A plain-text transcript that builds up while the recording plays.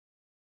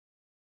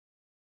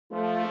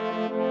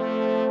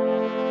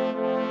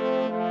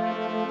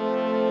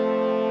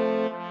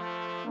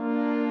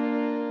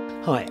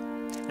Hi,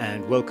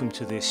 and welcome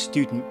to this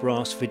student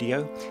brass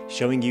video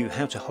showing you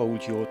how to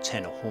hold your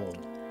tenor horn.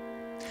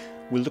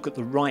 We'll look at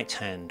the right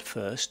hand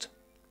first.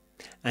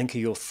 Anchor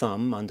your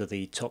thumb under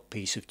the top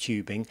piece of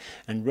tubing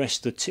and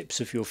rest the tips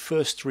of your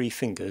first three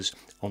fingers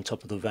on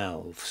top of the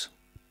valves.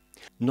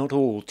 Not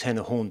all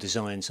tenor horn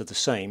designs are the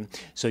same,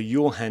 so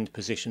your hand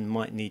position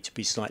might need to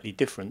be slightly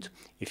different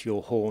if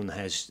your horn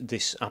has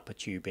this upper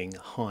tubing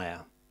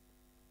higher.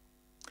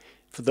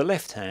 For the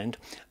left hand,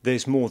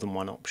 there's more than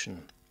one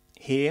option.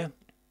 Here,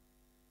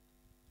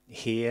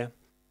 here,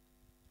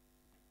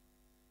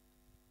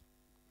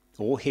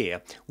 or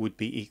here would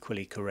be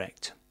equally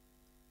correct.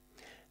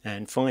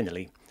 And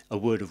finally, a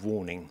word of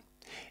warning.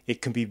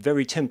 It can be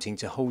very tempting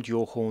to hold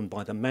your horn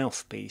by the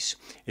mouthpiece,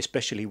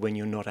 especially when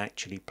you're not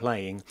actually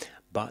playing,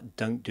 but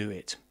don't do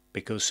it,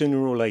 because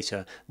sooner or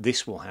later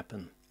this will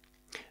happen.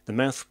 The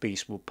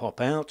mouthpiece will pop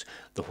out,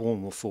 the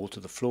horn will fall to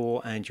the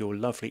floor, and your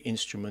lovely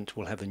instrument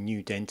will have a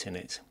new dent in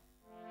it.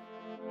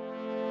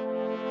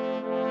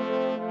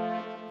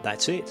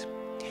 That's it.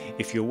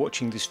 If you're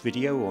watching this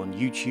video on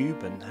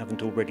YouTube and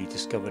haven't already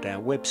discovered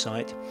our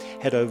website,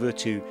 head over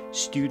to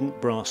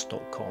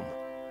studentbrass.com.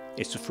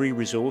 It's a free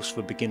resource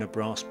for beginner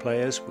brass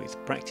players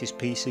with practice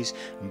pieces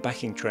and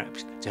backing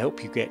tracks to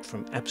help you get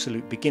from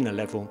absolute beginner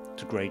level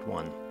to grade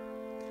 1.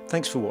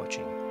 Thanks for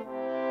watching.